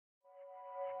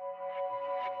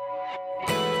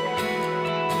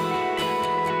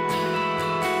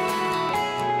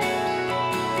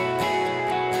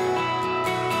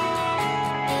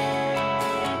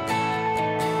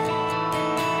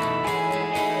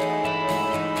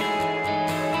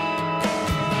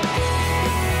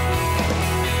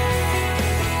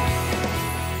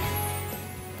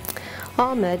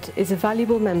Ahmed is a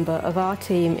valuable member of our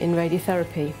team in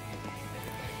radiotherapy.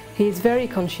 He is very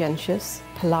conscientious,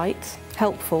 polite,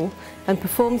 helpful and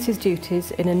performs his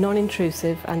duties in a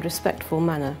non-intrusive and respectful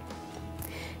manner.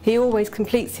 He always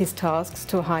completes his tasks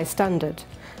to a high standard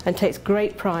and takes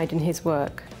great pride in his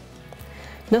work.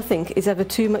 Nothing is ever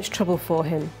too much trouble for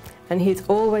him and he is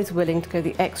always willing to go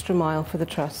the extra mile for the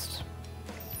Trust.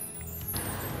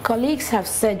 Colleagues have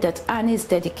said that Annie's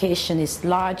dedication is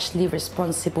largely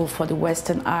responsible for the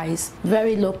Western Eye's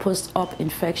very low post-op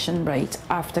infection rate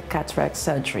after cataract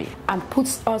surgery and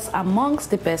puts us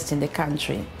amongst the best in the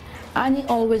country. Annie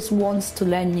always wants to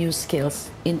learn new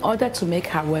skills in order to make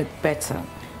her work better.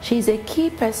 She is a key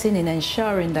person in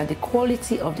ensuring that the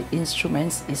quality of the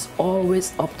instruments is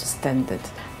always up to standard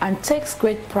and takes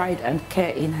great pride and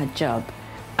care in her job.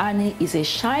 Annie is a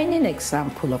shining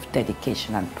example of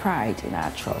dedication and pride in our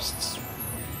trusts.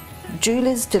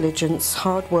 Julie's diligence,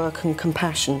 hard work and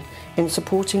compassion in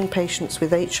supporting patients with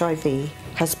HIV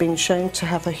has been shown to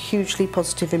have a hugely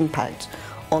positive impact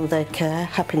on their care,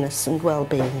 happiness and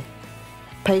well-being.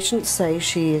 Patients say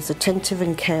she is attentive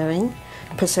and caring,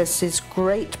 possesses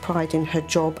great pride in her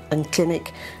job and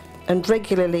clinic and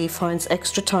regularly finds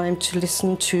extra time to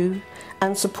listen to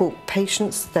and support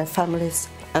patients, their families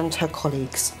and her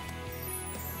colleagues.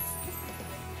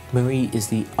 Marie is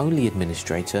the only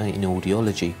administrator in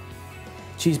audiology.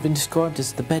 She's been described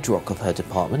as the bedrock of her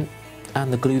department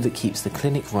and the glue that keeps the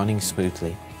clinic running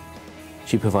smoothly.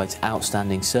 She provides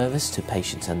outstanding service to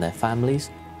patients and their families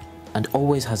and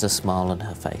always has a smile on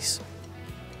her face.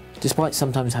 Despite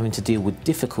sometimes having to deal with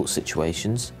difficult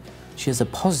situations, she has a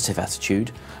positive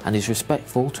attitude and is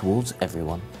respectful towards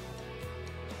everyone.